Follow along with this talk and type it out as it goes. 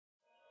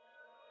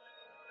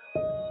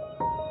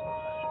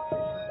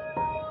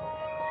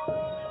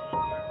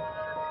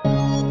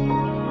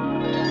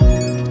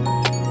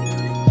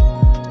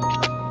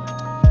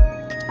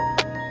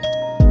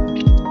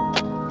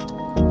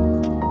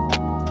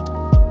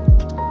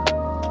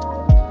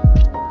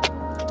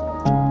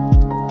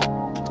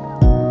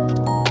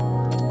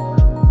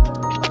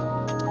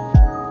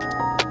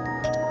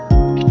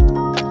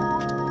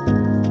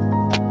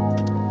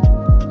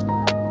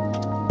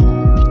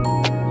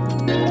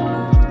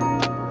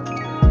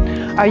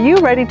Are you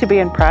ready to be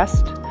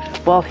impressed?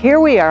 Well,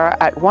 here we are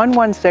at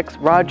 116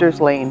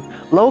 Rogers Lane,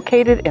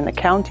 located in the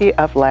county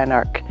of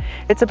Lanark.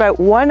 It's about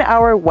 1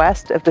 hour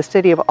west of the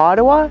city of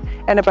Ottawa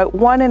and about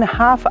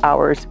 1.5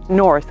 hours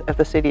north of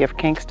the city of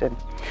Kingston.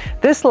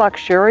 This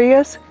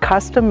luxurious,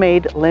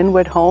 custom-made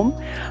Linwood home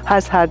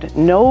has had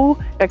no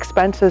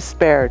expenses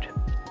spared.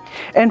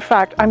 In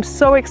fact, I'm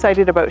so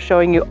excited about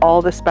showing you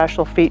all the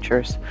special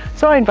features.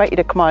 So I invite you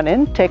to come on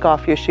in, take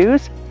off your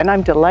shoes, and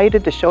I'm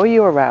delighted to show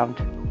you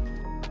around.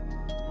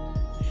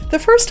 The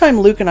first time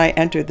Luke and I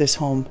entered this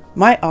home,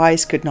 my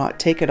eyes could not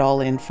take it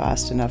all in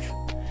fast enough.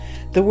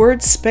 The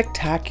word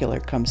spectacular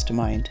comes to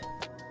mind.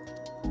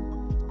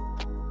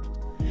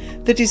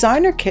 The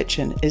designer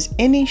kitchen is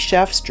any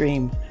chef's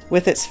dream,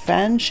 with its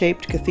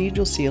fan-shaped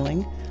cathedral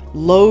ceiling,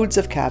 loads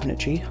of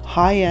cabinetry,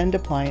 high-end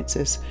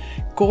appliances,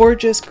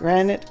 gorgeous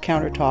granite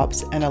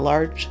countertops, and a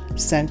large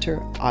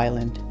center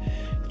island.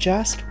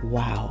 Just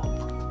wow.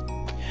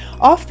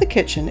 Off the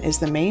kitchen is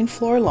the main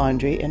floor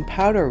laundry and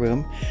powder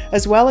room,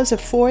 as well as a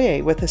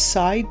foyer with a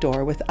side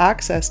door with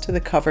access to the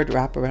covered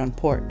wraparound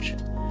porch.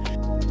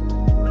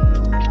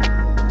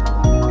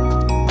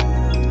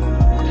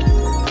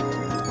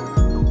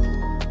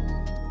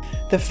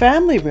 The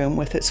family room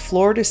with its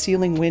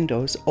floor-to-ceiling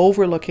windows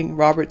overlooking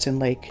Robertson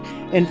Lake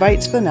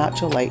invites the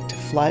natural light to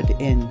flood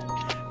in,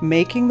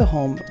 making the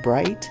home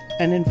bright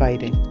and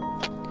inviting.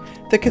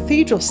 The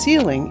cathedral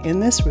ceiling in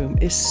this room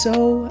is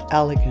so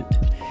elegant,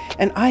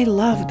 and I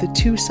love the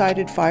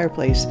two-sided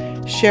fireplace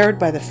shared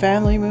by the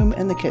family room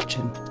and the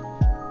kitchen.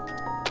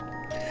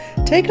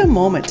 Take a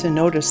moment to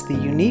notice the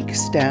unique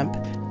stamp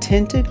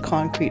tinted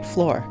concrete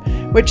floor,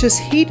 which is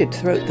heated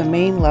throughout the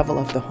main level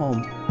of the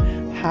home.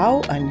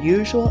 How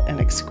unusual and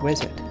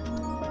exquisite.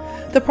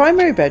 The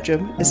primary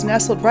bedroom is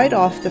nestled right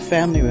off the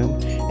family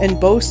room and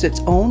boasts its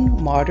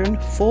own modern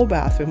full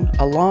bathroom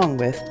along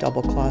with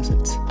double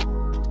closets.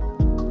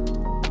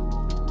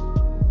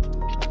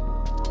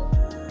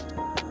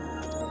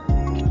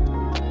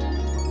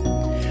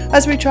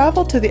 As we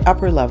travel to the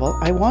upper level,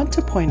 I want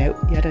to point out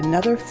yet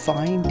another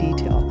fine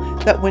detail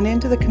that went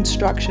into the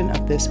construction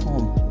of this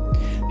home.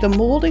 The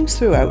moldings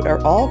throughout are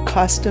all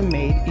custom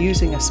made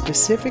using a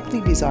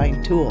specifically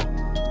designed tool.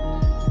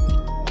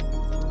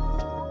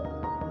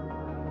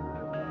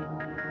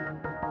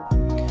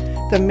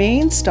 The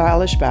main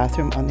stylish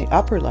bathroom on the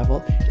upper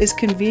level is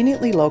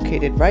conveniently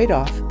located right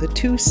off the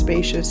two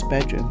spacious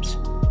bedrooms.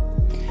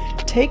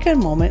 Take a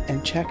moment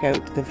and check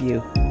out the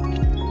view.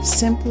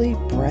 Simply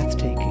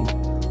breathtaking.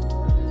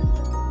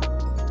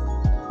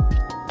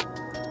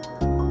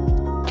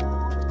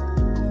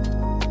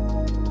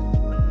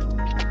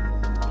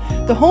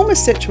 The home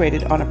is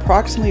situated on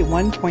approximately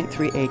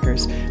 1.3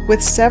 acres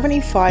with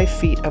 75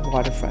 feet of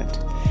waterfront.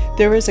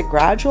 There is a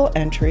gradual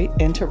entry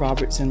into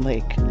Robertson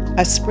Lake,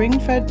 a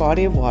spring-fed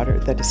body of water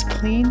that is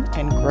clean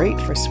and great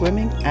for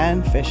swimming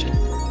and fishing.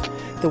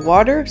 The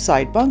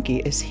waterside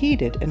bunkie is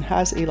heated and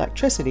has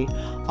electricity,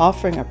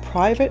 offering a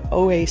private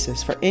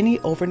oasis for any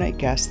overnight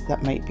guests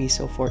that might be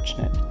so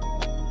fortunate.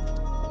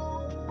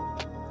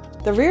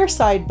 The rear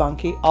side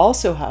bunkie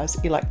also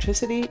has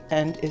electricity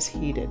and is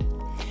heated.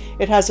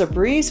 It has a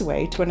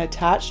breezeway to an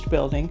attached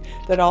building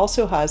that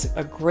also has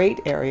a great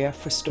area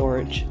for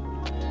storage.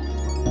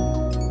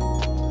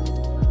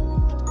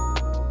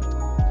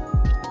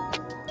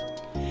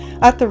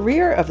 At the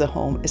rear of the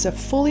home is a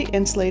fully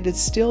insulated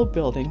steel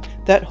building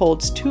that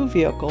holds 2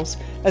 vehicles,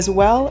 as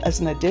well as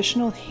an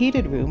additional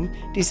heated room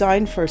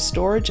designed for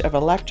storage of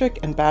electric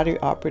and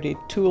battery-operated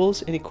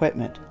tools and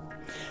equipment.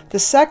 The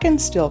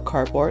second steel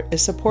carport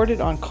is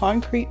supported on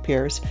concrete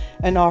piers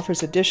and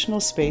offers additional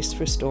space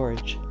for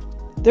storage.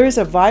 There is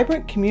a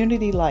vibrant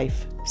community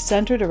life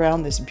centered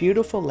around this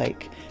beautiful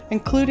lake,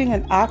 including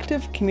an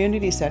active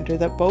community center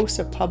that boasts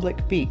a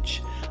public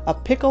beach, a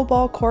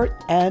pickleball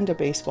court, and a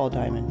baseball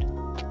diamond.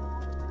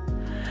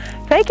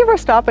 Thank you for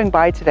stopping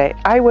by today.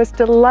 I was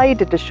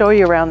delighted to show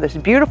you around this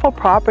beautiful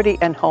property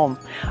and home.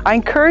 I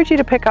encourage you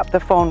to pick up the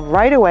phone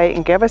right away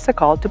and give us a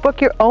call to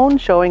book your own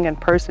showing in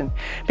person,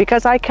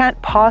 because I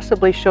can't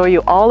possibly show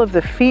you all of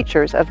the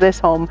features of this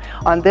home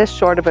on this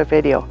short of a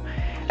video.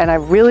 And I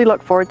really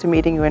look forward to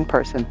meeting you in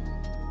person.